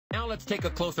Now let's take a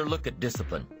closer look at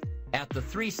discipline, at the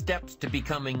 3 steps to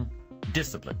becoming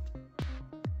disciplined.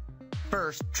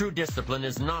 First, true discipline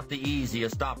is not the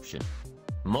easiest option.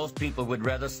 Most people would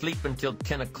rather sleep until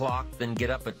 10 o'clock than get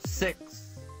up at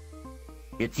 6.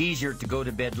 It's easier to go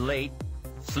to bed late,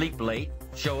 sleep late,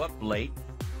 show up late,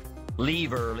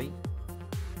 leave early.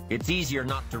 It's easier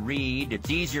not to read. It's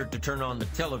easier to turn on the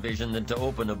television than to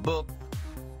open a book.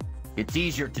 It's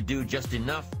easier to do just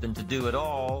enough than to do it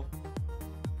all.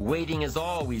 Waiting is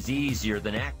always easier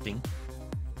than acting.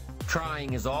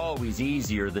 Trying is always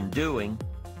easier than doing.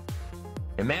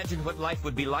 Imagine what life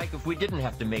would be like if we didn't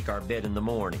have to make our bed in the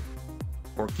morning,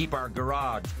 or keep our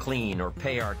garage clean, or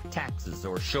pay our taxes,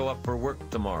 or show up for work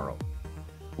tomorrow.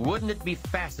 Wouldn't it be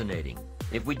fascinating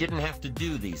if we didn't have to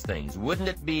do these things? Wouldn't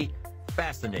it be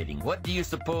fascinating? What do you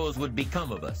suppose would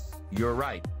become of us? You're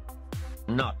right,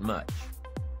 not much.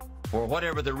 For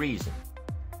whatever the reason,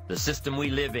 the system we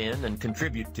live in and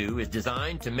contribute to is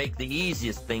designed to make the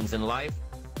easiest things in life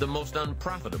the most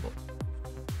unprofitable.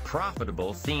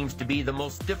 Profitable seems to be the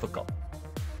most difficult.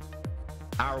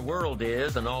 Our world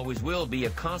is and always will be a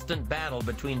constant battle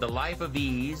between the life of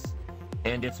ease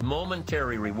and its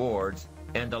momentary rewards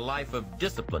and a life of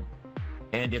discipline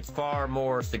and its far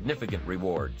more significant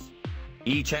rewards.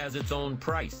 Each has its own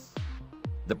price,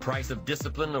 the price of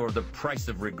discipline or the price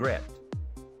of regret.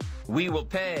 We will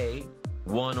pay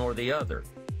one or the other.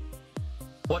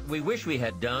 What we wish we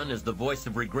had done is the voice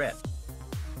of regret,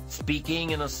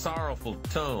 speaking in a sorrowful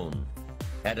tone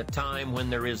at a time when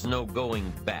there is no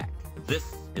going back.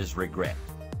 This is regret.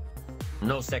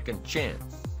 No second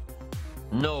chance.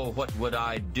 No what would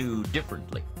I do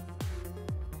differently.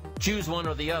 Choose one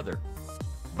or the other,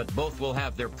 but both will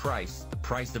have their price, the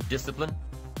price of discipline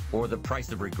or the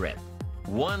price of regret.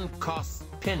 One costs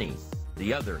pennies,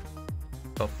 the other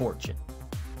a fortune.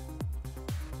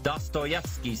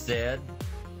 Dostoevsky said,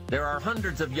 "There are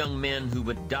hundreds of young men who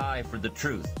would die for the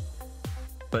truth,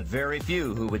 but very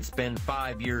few who would spend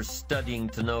 5 years studying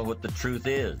to know what the truth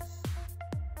is."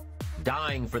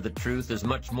 Dying for the truth is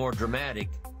much more dramatic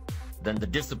than the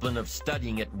discipline of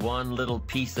studying it one little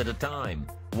piece at a time,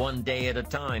 one day at a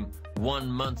time,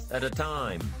 1 month at a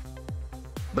time.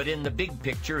 But in the big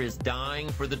picture, is dying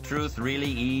for the truth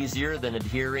really easier than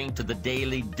adhering to the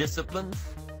daily disciplines?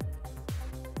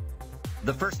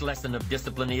 The first lesson of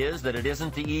discipline is that it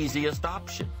isn't the easiest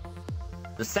option.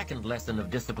 The second lesson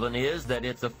of discipline is that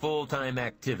it's a full-time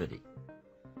activity.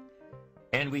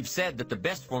 And we've said that the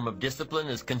best form of discipline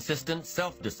is consistent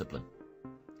self-discipline.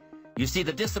 You see,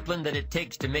 the discipline that it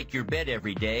takes to make your bed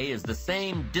every day is the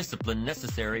same discipline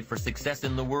necessary for success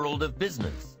in the world of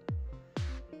business.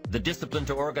 The discipline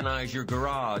to organize your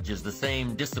garage is the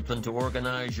same discipline to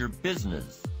organize your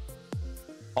business.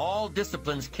 All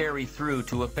disciplines carry through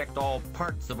to affect all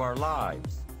parts of our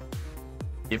lives.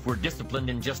 If we're disciplined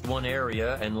in just one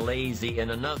area and lazy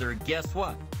in another, guess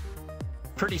what?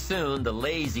 Pretty soon, the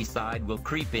lazy side will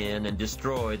creep in and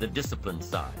destroy the disciplined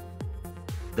side.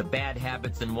 The bad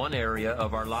habits in one area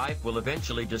of our life will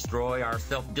eventually destroy our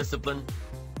self-discipline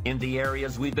in the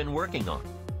areas we've been working on.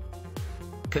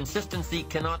 Consistency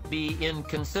cannot be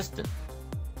inconsistent.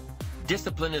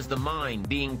 Discipline is the mind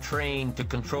being trained to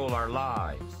control our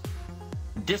lives.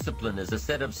 Discipline is a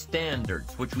set of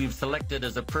standards which we've selected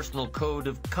as a personal code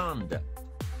of conduct.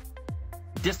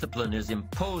 Discipline is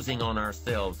imposing on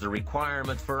ourselves the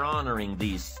requirement for honoring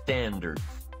these standards.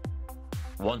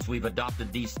 Once we've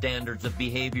adopted these standards of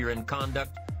behavior and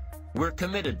conduct, we're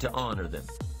committed to honor them.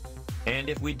 And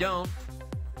if we don't,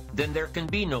 then there can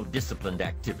be no disciplined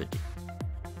activity.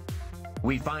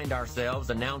 We find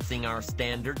ourselves announcing our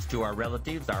standards to our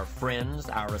relatives, our friends,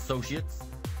 our associates.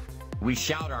 We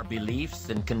shout our beliefs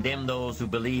and condemn those who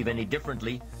believe any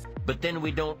differently, but then we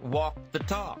don't walk the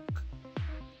talk.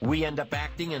 We end up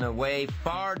acting in a way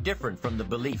far different from the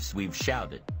beliefs we've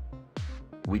shouted.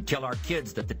 We tell our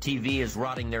kids that the TV is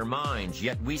rotting their minds,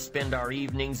 yet we spend our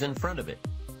evenings in front of it.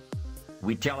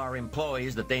 We tell our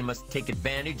employees that they must take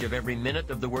advantage of every minute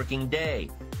of the working day,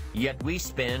 yet we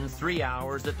spend 3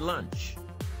 hours at lunch.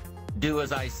 Do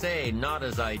as I say, not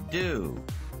as I do.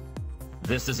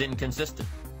 This is inconsistent.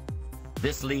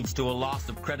 This leads to a loss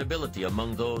of credibility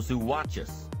among those who watch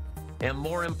us. And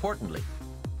more importantly,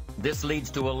 this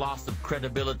leads to a loss of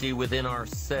credibility within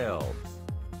ourselves.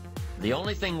 The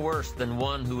only thing worse than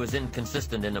one who is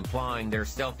inconsistent in applying their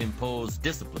self-imposed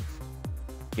disciplines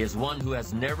is one who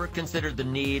has never considered the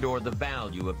need or the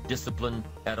value of discipline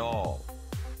at all.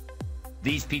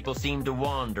 These people seem to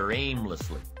wander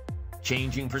aimlessly,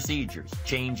 changing procedures,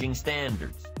 changing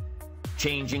standards,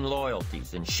 changing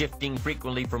loyalties, and shifting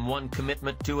frequently from one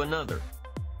commitment to another.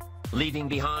 leaving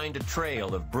behind a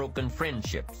trail of broken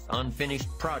friendships, unfinished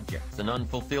projects, and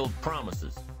unfulfilled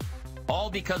promises, all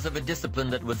because of a discipline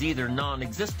that was either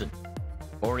non-existent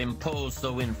or imposed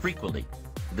so infrequently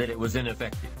that it was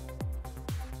ineffective.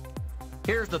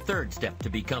 Here's the third step to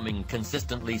becoming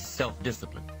consistently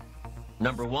self-disciplined.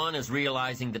 Number one is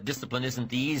realizing that discipline isn't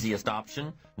the easiest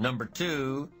option. Number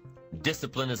two,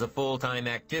 discipline is a full-time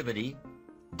activity,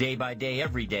 day by day,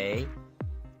 every day.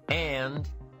 And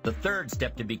the third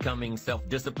step to becoming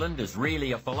self-disciplined is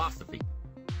really a philosophy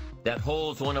that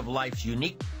holds one of life's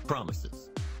unique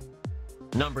promises.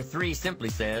 Number three simply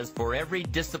says, for every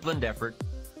disciplined effort,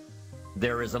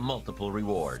 there is a multiple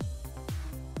reward.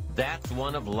 That's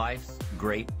one of life's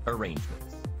great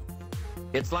arrangements.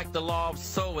 It's like the law of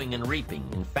sowing and reaping.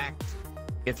 In fact,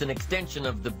 it's an extension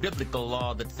of the biblical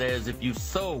law that says if you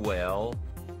sow well,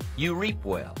 you reap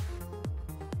well.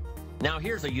 Now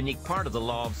here's a unique part of the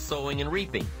law of sowing and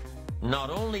reaping. Not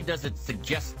only does it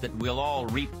suggest that we'll all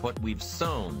reap what we've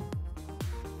sown,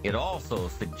 it also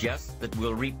suggests that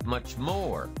we'll reap much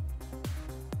more.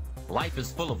 Life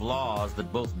is full of laws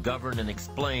that both govern and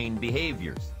explain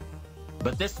behaviors.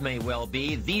 But this may well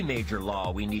be the major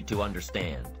law we need to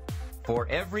understand. For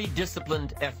every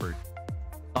disciplined effort,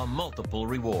 a multiple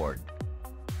reward.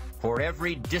 For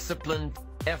every disciplined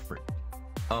effort,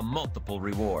 a multiple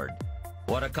reward.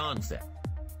 What a concept.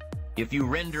 If you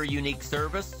render unique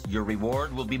service, your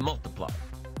reward will be multiplied.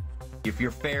 If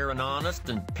you're fair and honest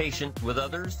and patient with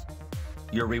others,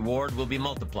 your reward will be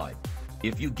multiplied.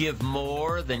 If you give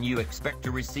more than you expect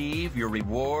to receive, your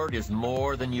reward is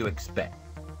more than you expect.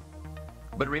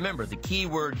 But remember, the key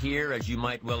word here, as you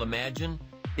might well imagine,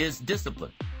 is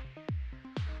discipline.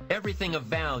 Everything of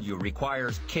value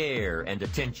requires care and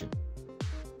attention.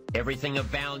 Everything of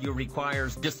value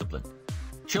requires discipline.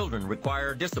 Children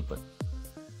require discipline.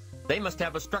 They must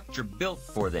have a structure built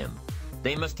for them.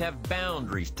 They must have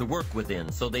boundaries to work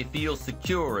within so they feel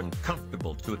secure and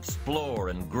comfortable to explore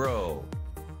and grow.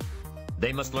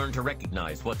 They must learn to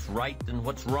recognize what's right and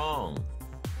what's wrong,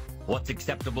 what's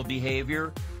acceptable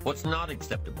behavior, what's not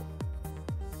acceptable.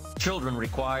 Children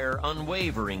require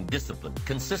unwavering discipline,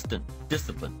 consistent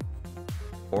discipline,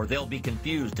 or they'll be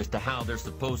confused as to how they're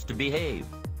supposed to behave.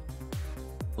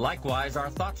 Likewise, our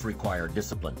thoughts require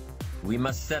discipline. We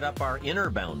must set up our inner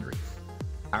boundaries,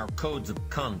 our codes of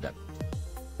conduct,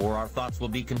 or our thoughts will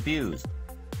be confused.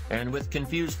 And with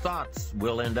confused thoughts,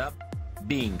 we'll end up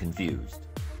being confused,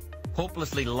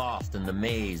 hopelessly lost in the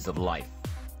maze of life.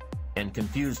 And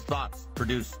confused thoughts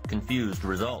produce confused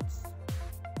results.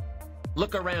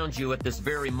 Look around you at this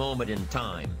very moment in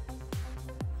time.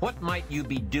 What might you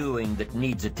be doing that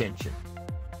needs attention?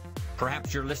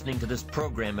 Perhaps you're listening to this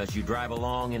program as you drive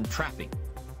along in traffic,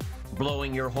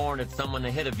 blowing your horn at someone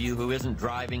ahead of you who isn't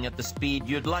driving at the speed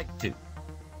you'd like to.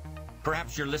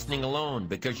 Perhaps you're listening alone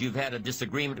because you've had a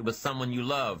disagreement with someone you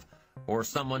love or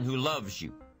someone who loves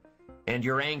you, and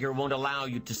your anger won't allow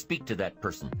you to speak to that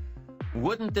person.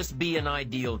 Wouldn't this be an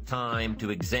ideal time to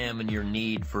examine your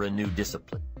need for a new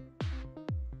discipline?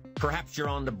 Perhaps you're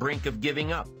on the brink of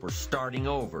giving up or starting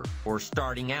over or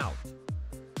starting out,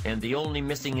 and the only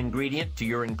missing ingredient to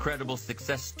your incredible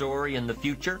success story in the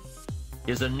future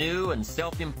is a new and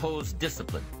self-imposed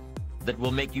discipline that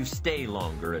will make you stay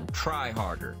longer and try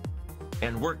harder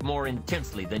and work more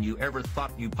intensely than you ever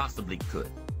thought you possibly could.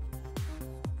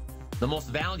 The most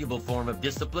valuable form of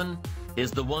discipline is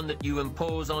the one that you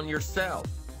impose on yourself.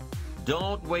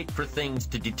 Don't wait for things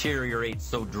to deteriorate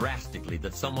so drastically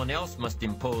that someone else must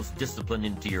impose discipline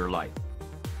into your life.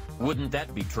 Wouldn't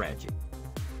that be tragic?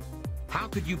 How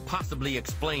could you possibly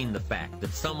explain the fact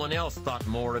that someone else thought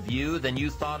more of you than you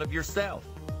thought of yourself?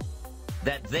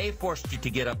 That they forced you to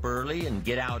get up early and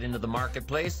get out into the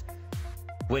marketplace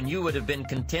when you would have been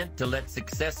content to let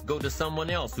success go to someone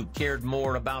else who cared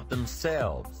more about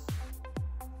themselves?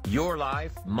 Your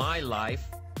life, my life,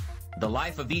 the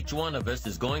life of each one of us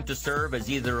is going to serve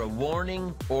as either a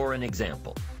warning or an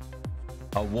example.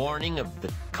 A warning of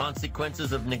the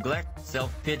consequences of neglect,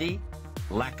 self-pity,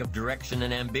 lack of direction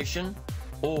and ambition,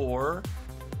 or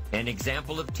an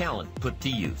example of talent put to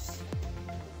use,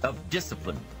 of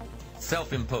discipline,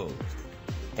 self-imposed,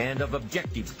 and of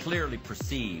objectives clearly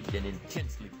perceived and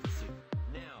intensely pursued.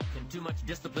 Now, can too much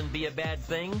discipline be a bad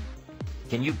thing?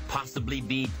 Can you possibly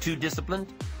be too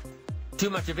disciplined? Too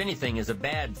much of anything is a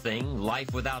bad thing.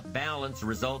 Life without balance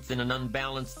results in an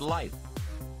unbalanced life.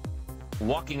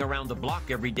 Walking around the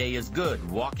block every day is good.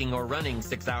 Walking or running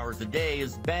 6 hours a day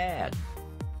is bad.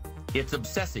 It's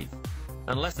obsessive.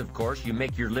 Unless, of course, you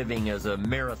make your living as a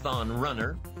marathon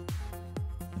runner.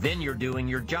 Then you're doing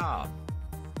your job.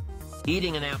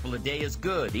 Eating an apple a day is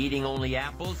good. Eating only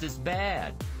apples is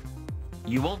bad.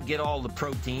 you won't get all the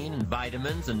protein and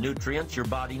vitamins and nutrients your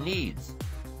body needs.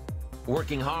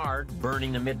 Working hard,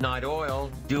 burning the midnight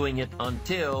oil, doing it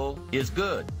until is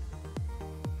good.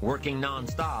 Working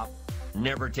nonstop,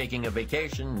 never taking a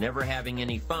vacation, never having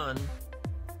any fun,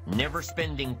 never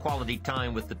spending quality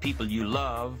time with the people you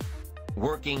love,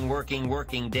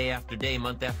 working day after day,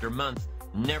 month after month,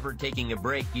 never taking a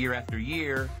break year after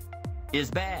year,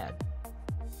 is bad.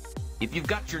 If you've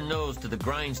got your nose to the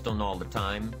grindstone all the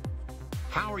time,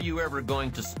 how are you ever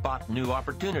going to spot new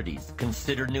opportunities,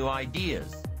 consider new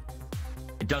ideas?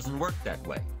 It doesn't work that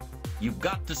way. You've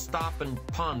got to stop and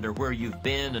ponder where you've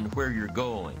been and where you're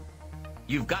going.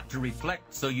 You've got to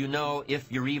reflect so you know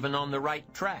if you're even on the right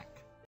track.